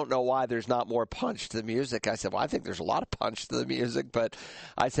 I don't know why there's not more punch to the music. I said, well, I think there's a lot of punch to the music, but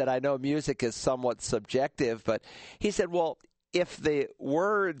I said, I know music is somewhat subjective. But he said, well, if the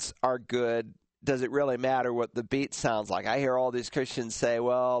words are good, does it really matter what the beat sounds like? I hear all these Christians say,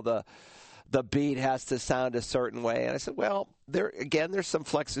 well, the beat has to sound a certain way. And I said, well, there's some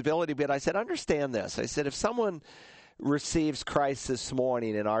flexibility. But I said, understand this. I said, if someone receives Christ this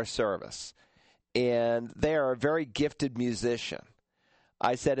morning in our service, and they are a very gifted musician,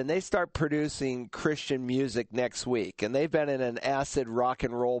 I said, and they start producing Christian music next week, and they've been in an acid rock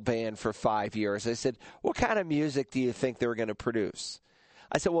and roll band for 5 years. I said, what kind of music do you think they're going to produce?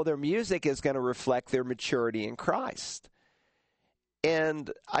 I said, well, their music is going to reflect their maturity in Christ.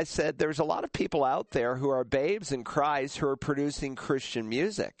 And I said, there's a lot of people out there who are babes in Christ who are producing Christian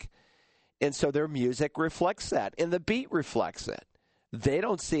music. And so their music reflects that, and the beat reflects it. They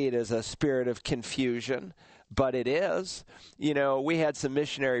don't see it as a spirit of confusion, but it is. We had some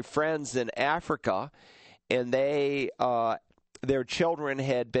missionary friends in Africa, and their children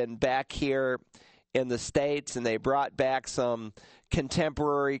had been back here in the States, and they brought back some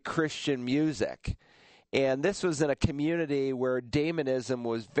contemporary Christian music. And this was in a community where demonism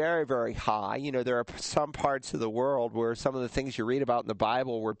was very, very high. There are some parts of the world where some of the things you read about in the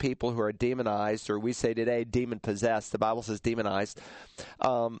Bible were people who are demonized, or we say today demon-possessed. The Bible says demonized.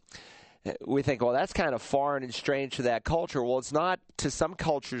 We think, well, that's kind of foreign and strange to that culture. Well, it's not to some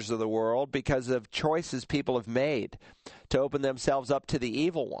cultures of the world because of choices people have made to open themselves up to the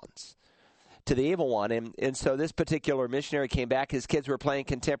evil ones. And so this particular missionary came back. His kids were playing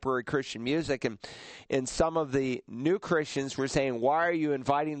contemporary Christian music, and some of the new Christians were saying, why are you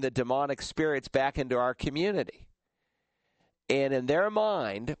inviting the demonic spirits back into our community? And in their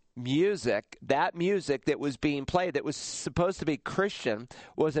mind, that music that was being played, that was supposed to be Christian,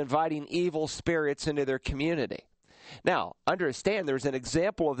 was inviting evil spirits into their community. Now, understand there's an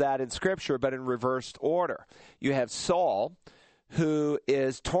example of that in Scripture, but in reversed order. You have Saul, who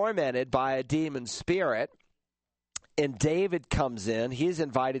is tormented by a demon spirit, and David comes in. He's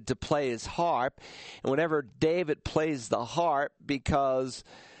invited to play his harp, and whenever David plays the harp, because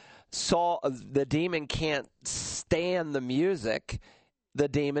the demon can't stand the music, the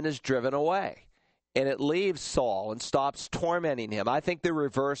demon is driven away, and it leaves Saul and stops tormenting him. I think the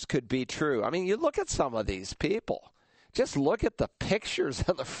reverse could be true. I mean, you look at some of these people. Just look at the pictures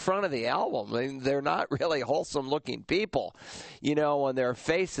on the front of the album. I mean, they're not really wholesome-looking people. When their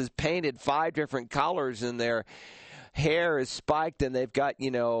face is painted 5 different colors and their hair is spiked and they've got,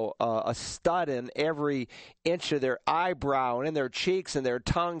 a stud in every inch of their eyebrow and in their cheeks and their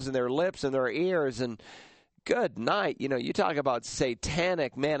tongues and their lips and their ears. And good night. You talk about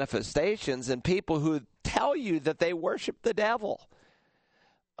satanic manifestations and people who tell you that they worship the devil.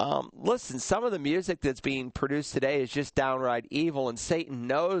 Listen, some of the music that's being produced today is just downright evil, and Satan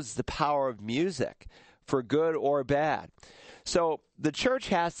knows the power of music for good or bad. So the church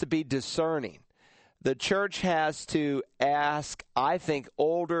has to be discerning. The church has to ask, I think,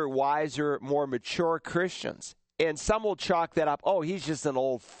 older, wiser, more mature Christians. And some will chalk that up, oh, he's just an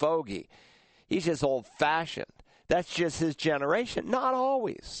old fogey. He's just old-fashioned. That's just his generation. Not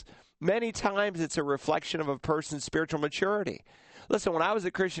always. Many times it's a reflection of a person's spiritual maturity. Listen, when I was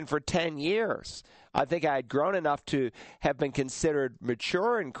a Christian for 10 years, I think I had grown enough to have been considered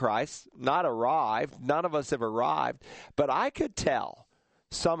mature in Christ, not arrived. None of us have arrived. But I could tell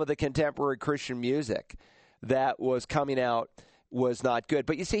some of the contemporary Christian music that was coming out was not good.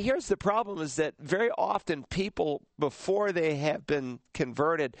 But you see, here's the problem, is that very often people, before they have been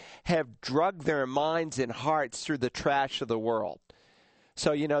converted, have drugged their minds and hearts through the trash of the world.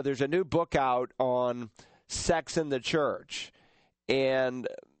 So, there's a new book out on sex in the church. And,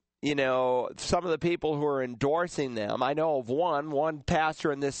 some of the people who are endorsing them, I know of one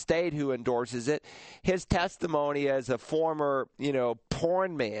pastor in this state who endorses it. His testimony as a former,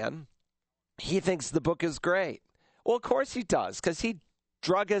 porn man, he thinks the book is great. Well, of course he does, because he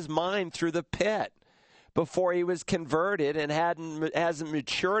drug his mind through the pit before he was converted and hasn't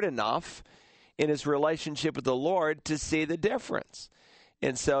matured enough in his relationship with the Lord to see the difference.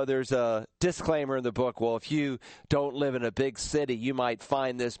 And so there's a disclaimer in the book, well, if you don't live in a big city, you might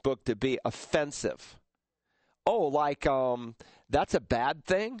find this book to be offensive. Oh, that's a bad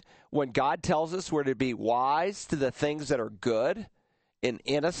thing? When God tells us we're to be wise to the things that are good and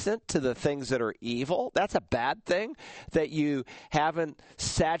innocent to the things that are evil, that's a bad thing? That you haven't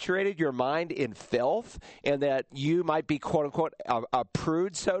saturated your mind in filth and that you might be, quote unquote, a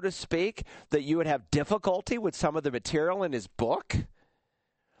prude, so to speak, that you would have difficulty with some of the material in his book?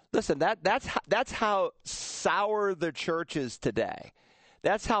 Listen, that's how sour the church is today.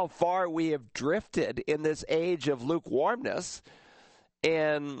 That's how far we have drifted in this age of lukewarmness.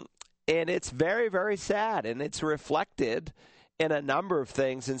 And it's very, very sad, and it's reflected in a number of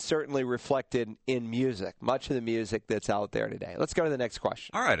things, and certainly reflected in music, much of the music that's out there today. Let's go to the next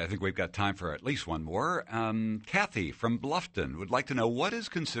question. All right, I think we've got time for at least one more. Kathy from Bluffton would like to know, what is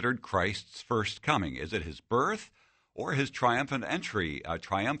considered Christ's first coming? Is it his birth or his triumphant entry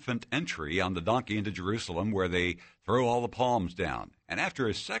on the donkey into Jerusalem, where they throw all the palms down? And after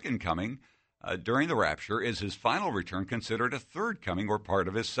his second coming, during the rapture, is his final return considered a third coming or part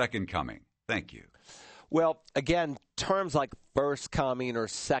of his second coming? Thank you. Well, again, terms like first coming or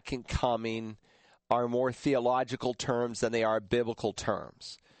second coming are more theological terms than they are biblical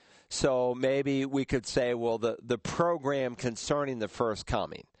terms. So maybe we could say, well, the program concerning the first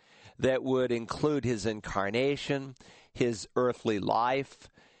coming, that would include his incarnation, his earthly life,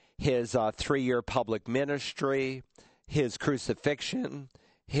 his 3-year public ministry, his crucifixion,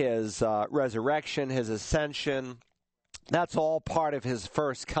 his resurrection, his ascension. That's all part of his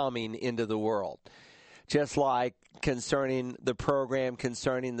first coming into the world. Just like concerning the program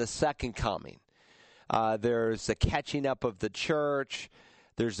concerning the second coming. There's the catching up of the church.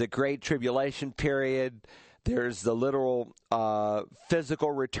 There's the Great Tribulation period. There's the literal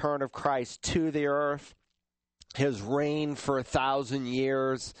physical return of Christ to the earth. His reign for 1,000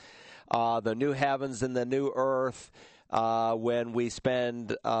 years. The new heavens and the new earth, when we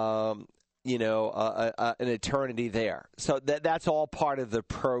spend an eternity there. So that's all part of the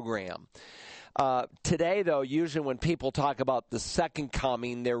program. Today, though, usually when people talk about the second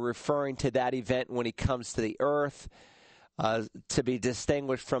coming, they're referring to that event when he comes to the earth, to be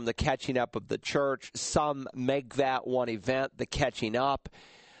distinguished from the catching up of the church. Some make that one event, the catching up,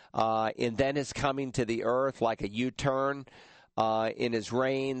 and then his coming to the earth like a U-turn in his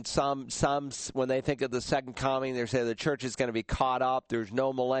reign. Some, when they think of the second coming, they say the church is going to be caught up. There's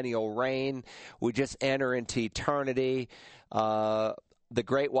no millennial reign. We just enter into eternity. The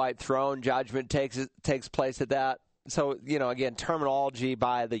great white throne judgment takes place at that. So, again, terminology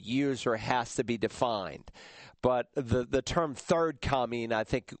by the user has to be defined. But the term third coming, I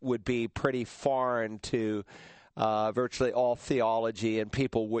think, would be pretty foreign to virtually all theology, and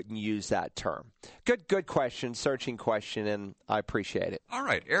people wouldn't use that term. Good question, searching question, and I appreciate it. All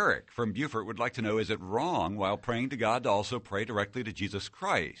right, Eric from Beaufort would like to know, is it wrong while praying to God to also pray directly to Jesus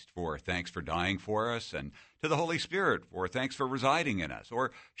Christ for thanks for dying for us, and to the Holy Spirit for thanks for residing in us?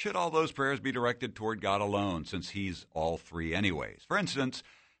 Or should all those prayers be directed toward God alone, since he's all three anyways? For instance,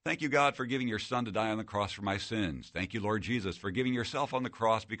 thank you, God, for giving your Son to die on the cross for my sins. Thank you, Lord Jesus, for giving yourself on the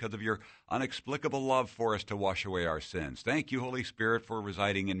cross because of your inexplicable love for us to wash away our sins. Thank you, Holy Spirit, for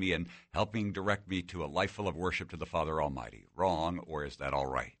residing in me and helping direct me to a life full of worship to the Father Almighty. Wrong, or is that all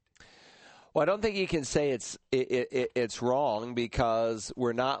right? Well, I don't think you can say it's wrong, because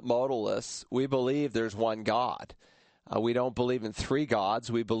we're not modalists. We believe there's one God. We don't believe in three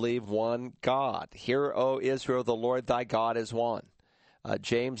gods. We believe one God. Hear, O Israel, the Lord thy God is one.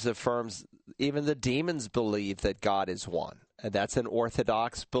 James affirms even the demons believe that God is one. And that's an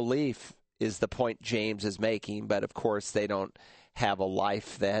orthodox belief, is the point James is making. But, of course, they don't have a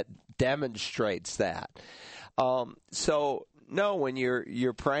life that demonstrates that. So, no, when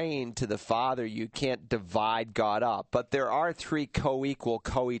you're praying to the Father, you can't divide God up. But there are three co-equal,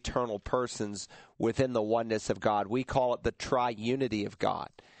 co-eternal persons within the oneness of God. We call it the triunity of God.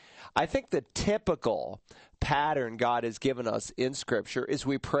 I think the typical pattern God has given us in Scripture is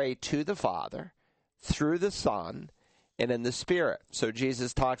we pray to the Father, through the Son, and in the Spirit. So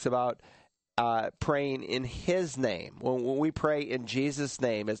Jesus talks about praying in his name. When we pray in Jesus'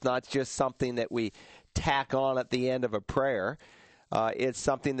 name, it's not just something that we tack on at the end of a prayer. It's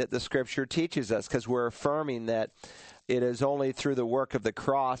something that the Scripture teaches us, because we're affirming that it is only through the work of the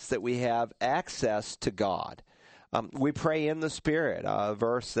cross that we have access to God. We pray in the Spirit. A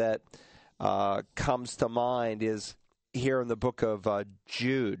verse that comes to mind is here in the book of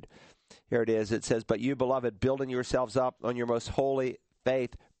Jude. Here it is. It says, "But you, beloved, building yourselves up on your most holy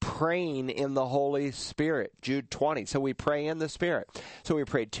faith, praying in the Holy Spirit." Jude 20. So we pray in the Spirit. So we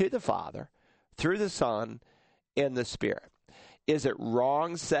pray to the Father, through the Son, in the Spirit. Is it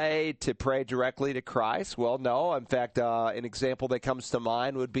wrong, say, to pray directly to Christ? Well, no. In fact, an example that comes to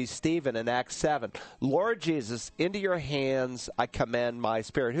mind would be Stephen in Acts 7. "Lord Jesus, into your hands I commend my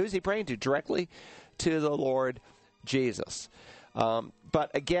spirit." Who's he praying to? Directly to the Lord Jesus.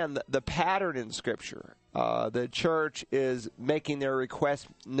 But again, the pattern in Scripture, the church is making their request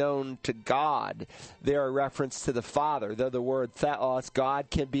known to God. They're a reference to the Father. Though the word theos, God,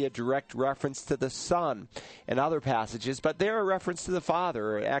 can be a direct reference to the Son in other passages, but they're a reference to the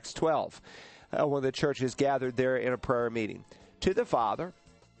Father, Acts 12, when the church is gathered there in a prayer meeting. to the Father,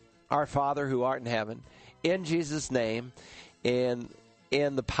 our Father who art in heaven, in Jesus' name, and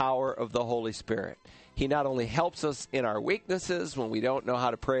in the power of the Holy Spirit. He not only helps us in our weaknesses when we don't know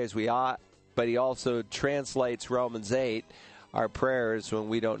how to pray as we ought, but he also translates Romans 8, our prayers, when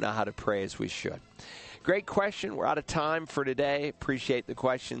we don't know how to pray as we should. Great question. We're out of time for today. Appreciate the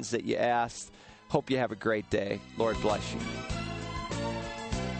questions that you asked. Hope you have a great day. Lord bless you.